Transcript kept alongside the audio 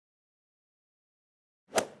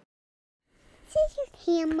This is your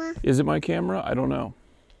camera. Is it my camera? I don't know.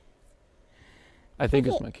 I think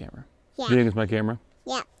it's my camera. Yeah. Do you think it's my camera?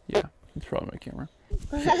 Yeah. Yeah, it's probably my camera.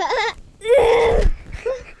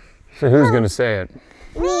 So who's going to say it?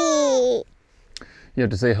 Me. You have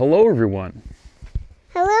to say hello, everyone.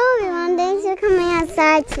 Hello, everyone. Thanks for coming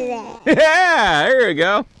outside today. Yeah, there you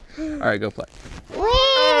go. All right, go play.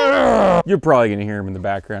 Whee! You're probably going to hear him in the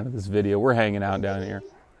background of this video. We're hanging out down here.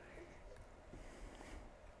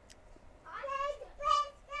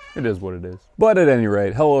 It is what it is. But at any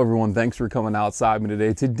rate, hello everyone. Thanks for coming outside with me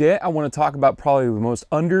today. Today I want to talk about probably the most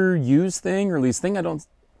underused thing, or at least thing I don't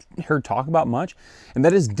hear talk about much, and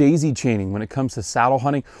that is daisy chaining when it comes to saddle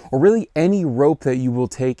hunting, or really any rope that you will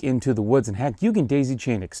take into the woods. And heck, you can daisy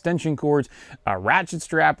chain extension cords, ratchet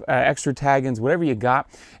strap, extra tag-ins, whatever you got,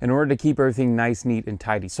 in order to keep everything nice, neat, and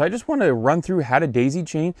tidy. So I just want to run through how to daisy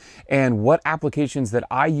chain and what applications that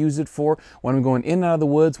I use it for when I'm going in and out of the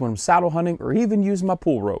woods, when I'm saddle hunting, or even using my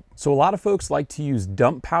pull rope. So a lot of folks like to use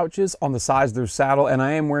dump pouches on the sides of their saddle, and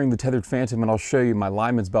I am wearing the tethered Phantom, and I'll show you my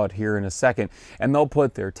lineman's belt here in a second. And they'll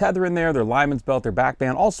put their tether in there, their lineman's belt, their back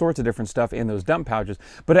band, all sorts of different stuff in those dump pouches,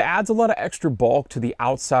 but it adds a lot of extra bulk to the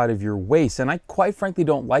outside of your waist, and I quite frankly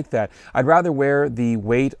don't like that. I'd rather wear the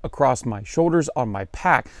weight across my shoulders on my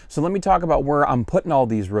pack. So let me talk about where I'm putting all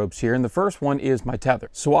these ropes here, and the first one is my tether.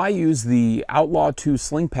 So I use the Outlaw 2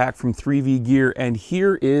 sling pack from 3V Gear, and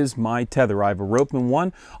here is my tether. I have a ropeman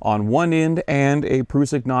one on one end and a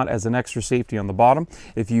prusik knot as an extra safety on the bottom.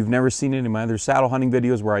 If you've never seen any of my other saddle hunting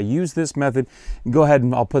videos where I use this method, go ahead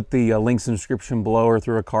and I'll put the links in the description below, or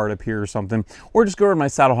through a card up here or something, or just go to my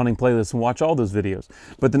saddle hunting playlist and watch all those videos.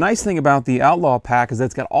 But the nice thing about the Outlaw pack is that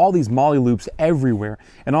it's got all these molly loops everywhere,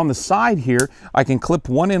 and on the side here I can clip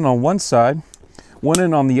one in on one side, one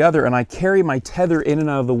in on the other, and I carry my tether in and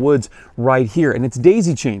out of the woods right here, and it's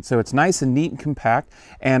daisy chained, so it's nice and neat and compact.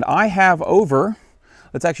 And I have over,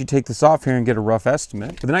 let's actually take this off here and get a rough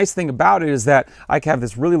estimate. But the nice thing about it is that I can have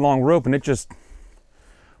this really long rope and it just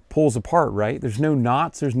pulls apart, right? There's no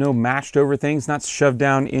knots, there's no matched over things, not shoved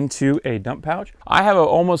down into a dump pouch. I have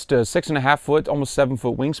almost a 6.5 foot, almost 7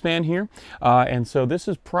 foot wingspan here. And so this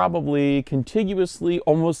is probably contiguously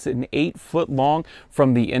almost an 8 foot long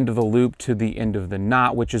from the end of the loop to the end of the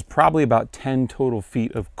knot, which is probably about 10 total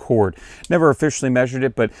feet of cord. Never officially measured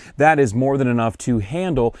it, but that is more than enough to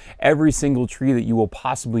handle every single tree that you will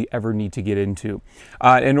possibly ever need to get into.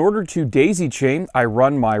 In order to daisy chain, I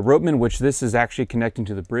run my ropeman, which this is actually connecting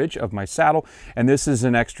to the bridge of my saddle, and this is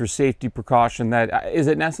an extra safety precaution. That is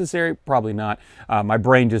it necessary? Probably not. My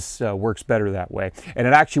brain just works better that way, and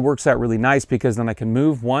it actually works out really nice because then I can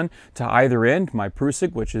move one to either end, my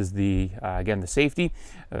prusik, which is the again the safety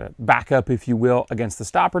backup, if you will, against the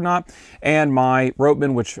stopper knot, and my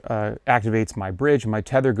ropeman, which activates my bridge. My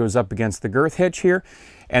tether goes up against the girth hitch here.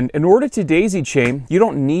 And in order to daisy chain, you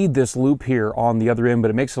don't need this loop here on the other end, but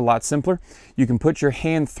it makes it a lot simpler. You can put your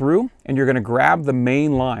hand through and you're going to grab the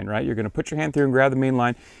main line, right? You're going to put your hand through and grab the main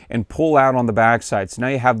line and pull out on the back side. So now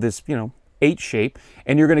you have this, you know, 8 shape,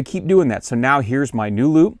 and you're going to keep doing that. So now here's my new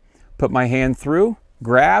loop. Put my hand through,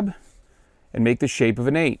 grab, and make the shape of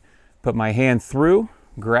an 8. Put my hand through,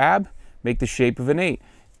 grab, make the shape of an 8.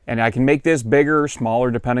 And I can make this bigger or smaller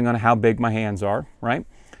depending on how big my hands are, right?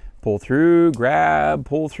 Pull through, grab,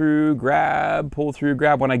 pull through, grab, pull through,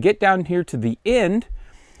 grab. When I get down here to the end,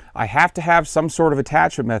 I have to have some sort of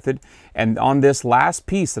attachment method. And on this last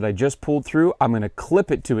piece that I just pulled through, I'm going to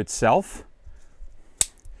clip it to itself.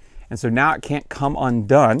 And so now it can't come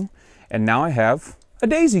undone. And now I have a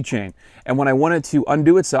daisy chain. And when I want it to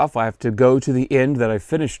undo itself, I have to go to the end that I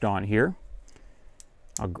finished on here.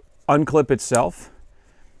 I'll unclip itself.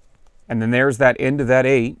 And then there's that end of that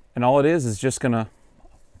 8. And all it is just going to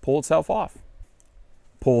pull itself off.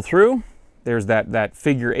 Pull through, there's that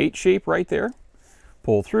figure 8 shape right there.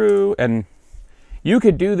 Pull through, and you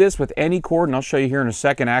could do this with any cord, and I'll show you here in a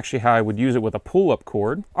second actually how I would use it with a pull-up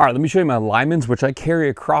cord. All right, let me show you my lineman's, which I carry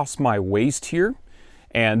across my waist here.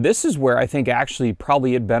 And this is where I think actually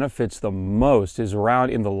probably it benefits the most, is around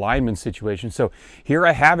in the lineman situation. So here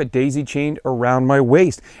I have it daisy chained around my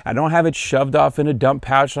waist. I don't have it shoved off in a dump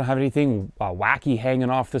pouch. I don't have anything wacky hanging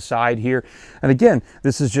off the side here. And again,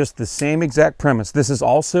 this is just the same exact premise. This is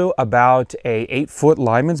also about a 8 foot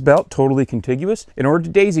lineman's belt, totally contiguous. In order to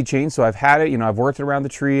daisy chain, so I've had it, you know, I've worked it around the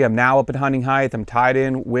tree. I'm now up at hunting height. I'm tied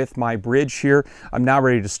in with my bridge here. I'm now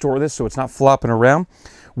ready to store this so it's not flopping around.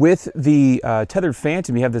 With the tethered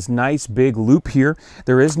Phantom, you have this nice big loop here.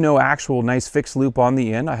 There is no actual nice fixed loop on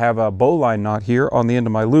the end. I have a bowline knot here on the end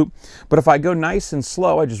of my loop. But if I go nice and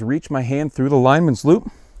slow, I just reach my hand through the lineman's loop.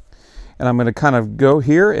 And I'm going to kind of go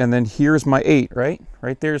here, and then here's my 8, right?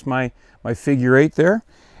 Right there's my figure 8 there.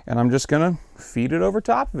 and I'm just gonna feed it over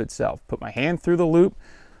top of itself. Put my hand through the loop,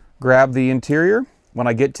 grab the interior. When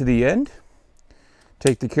I get to the end,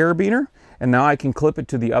 take the carabiner, and now I can clip it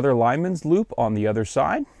to the other lineman's loop on the other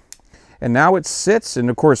side. And now it sits, and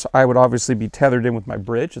of course I would obviously be tethered in with my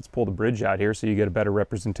bridge. Let's pull the bridge out here so you get a better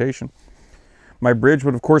representation. My bridge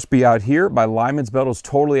would of course be out here. My lineman's belt is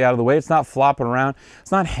totally out of the way. It's not flopping around.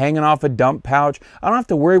 It's not hanging off a dump pouch. I don't have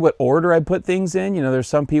to worry what order I put things in. You know, there's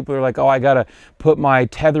some people who are like, oh, I gotta put my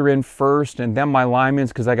tether in first and then my lineman's,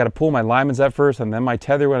 because I gotta pull my lineman's up first and then my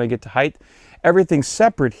tether when I get to height. Everything's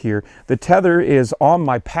separate here. The tether is on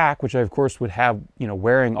my pack, which I of course would have, you know,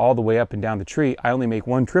 wearing all the way up and down the tree. I only make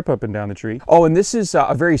one trip up and down the tree. Oh, and this is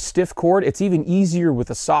a very stiff cord. It's even easier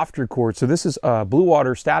with a softer cord. So this is a Blue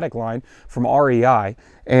Water static line from REI,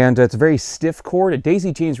 and it's a very stiff cord. It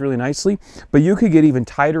daisy chains really nicely, but you could get even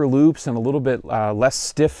tighter loops and a little bit less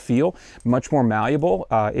stiff feel, much more malleable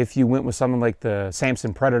if you went with something like the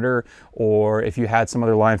Samson Predator, or if you had some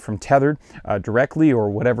other line from Tethered directly,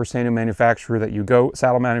 or whatever saddle manufacturer you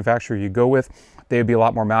go with. They would be a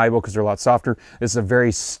lot more malleable because they're a lot softer. This is a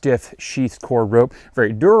very stiff sheathed cord rope,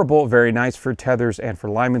 very durable, very nice for tethers and for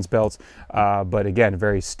lineman's belts, but again,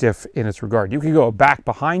 very stiff in its regard. You could go back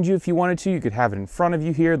behind you if you wanted to. You could have it in front of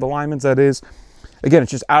you here, the lineman's that is. Again,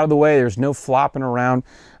 it's just out of the way. There's no flopping around.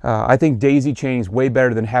 I think daisy chaining is way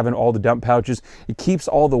better than having all the dump pouches. It keeps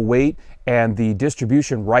all the weight and the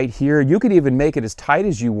distribution right here. You could even make it as tight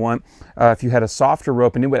as you want if you had a softer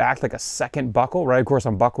rope, and it would act like a second buckle, right? Of course,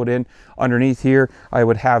 I'm buckled in underneath here. I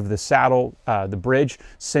would have the saddle, the bridge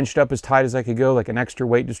cinched up as tight as I could go, like an extra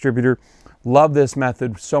weight distributor. Love this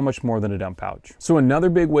method so much more than a dump pouch. So another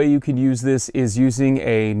big way you could use this is using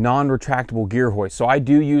a non-retractable gear hoist. So I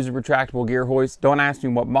do use a retractable gear hoist. Don't ask me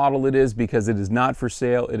what model it is because it is not for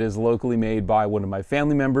sale. It is locally made by one of my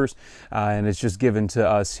family members, and it's just given to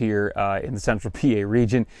us here in the central PA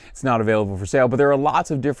region. It's not available for sale, but there are lots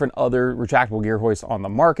of different other retractable gear hoists on the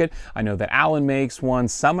market. I know that Allen makes one.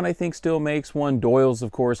 Summit, I think, still makes one. Doyle's,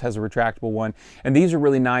 of course, has a retractable one. And these are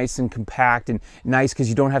really nice and compact and nice because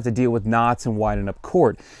you don't have to deal with knots and widen up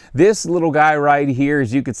cord. This little guy right here,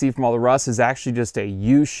 as you can see from all the rust, is actually just a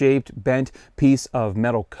U-shaped bent piece of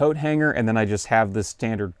metal coat hanger, and then I just have this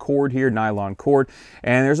standard cord here, nylon cord,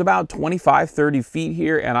 and there's about 25-30 feet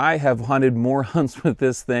here, and I have hunted more hunts with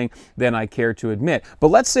this thing than I care to admit. But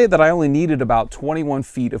let's say that I only needed about 21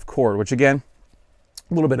 feet of cord, which again,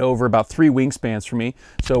 a little bit over, about 3 wingspans for me.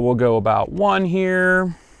 So we'll go about 1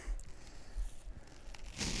 here.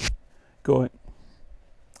 Go ahead.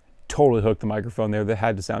 Totally hooked the microphone there. That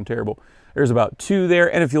had to sound terrible. There's about 2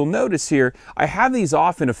 there. And if you'll notice here, I have these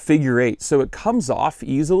off in a figure 8. So it comes off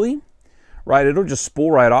easily, right? It'll just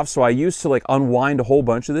spool right off. So I used to like unwind a whole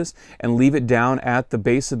bunch of this and leave it down at the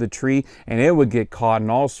base of the tree, and it would get caught in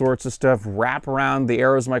all sorts of stuff, wrap around the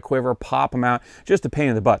arrows of my quiver, pop them out, just a pain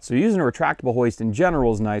in the butt. So using a retractable hoist in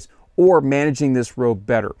general is nice, or managing this rope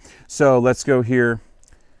better. So let's go here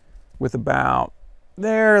with about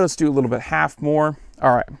there. Let's do a little bit half more.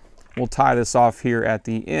 All right. We'll tie this off here at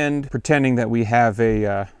the end, pretending that we have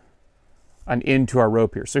an end to our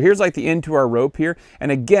rope here. So here's like the end to our rope here. And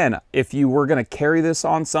again, if you were going to carry this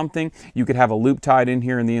on something, you could have a loop tied in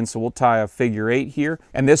here in the end. So we'll tie a figure 8 here.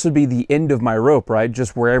 And this would be the end of my rope, right?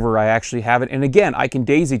 Just wherever I actually have it. And again, I can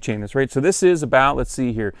daisy chain this, right? So this is about, let's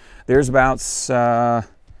see here. There's about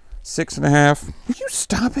 6.5. Would you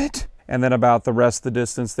stop it? And then about the rest of the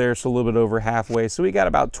distance there, so a little bit over halfway. So we got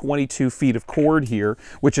about 22 feet of cord here,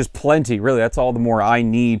 which is plenty. Really, that's all the more I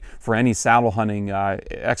need for any saddle hunting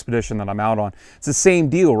expedition that I'm out on. It's the same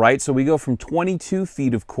deal, right? So we go from 22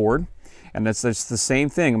 feet of cord, and that's the same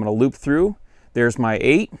thing. I'm going to loop through. There's my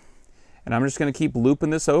 8, and I'm just going to keep looping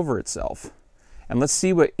this over itself. And let's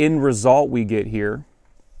see what end result we get here.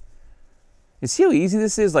 You see how easy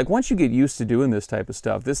this is? Like once you get used to doing this type of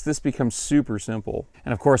stuff, this becomes super simple.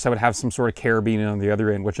 And of course I would have some sort of carabiner on the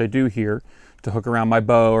other end, which I do here to hook around my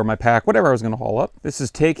bow or my pack, whatever I was gonna haul up. This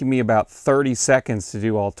is taking me about 30 seconds to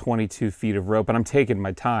do all 22 feet of rope, and I'm taking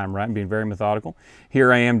my time, right? I'm being very methodical.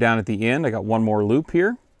 Here I am down at the end. I got one more loop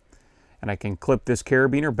here, and I can clip this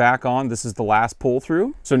carabiner back on. This is the last pull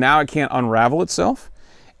through. So now it can't unravel itself.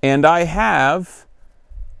 And I have,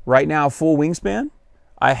 right now, full wingspan.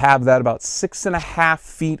 I have that about 6.5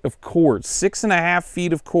 feet of cord. 6.5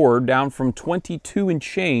 feet of cord down from 22 and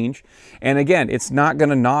change. And again, it's not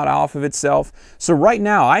gonna knot off of itself. So right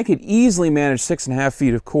now I could easily manage 6.5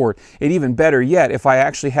 feet of cord. And even better yet, if I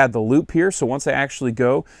actually had the loop here, so once I actually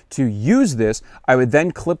go to use this, I would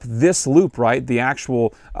then clip this loop, right? The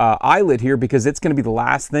actual eyelet here, because it's gonna be the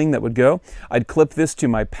last thing that would go. I'd clip this to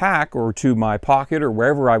my pack or to my pocket or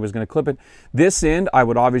wherever I was gonna clip it. This end I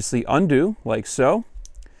would obviously undo like so.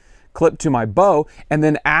 clip to my bow, and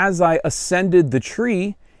then as I ascended the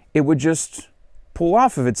tree, it would just pull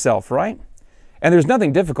off of itself, right? And there's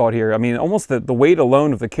nothing difficult here. I mean, almost the weight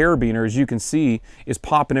alone of the carabiner, as you can see, is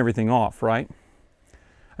popping everything off, right?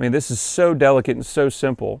 I mean, this is so delicate and so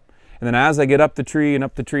simple. And then as I get up the tree and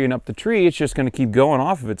up the tree and up the tree, it's just going to keep going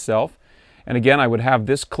off of itself. And again, I would have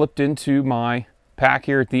this clipped into my pack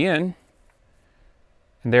here at the end.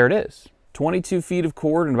 And there it is. 22 feet of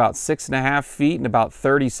cord in about 6.5 feet in about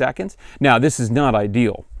 30 seconds. Now, this is not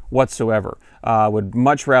ideal whatsoever. Would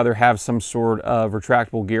much rather have some sort of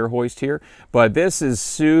retractable gear hoist here, but this is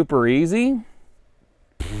super easy.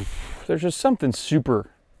 There's just something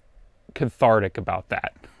super cathartic about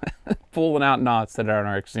that. Pulling out knots that aren't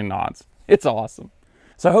actually knots. It's awesome.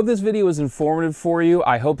 So I hope this video was informative for you.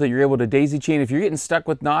 I hope that you're able to daisy chain. If you're getting stuck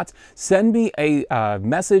with knots, send me a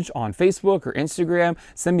message on Facebook or Instagram,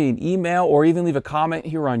 send me an email, or even leave a comment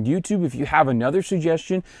here on YouTube if you have another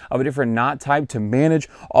suggestion of a different knot type to manage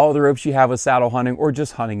all the ropes you have with saddle hunting or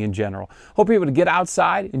just hunting in general. Hope you're able to get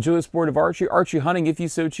outside, enjoy the sport of archery hunting if you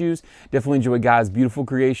so choose. Definitely enjoy God's beautiful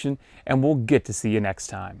creation, and we'll get to see you next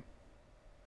time.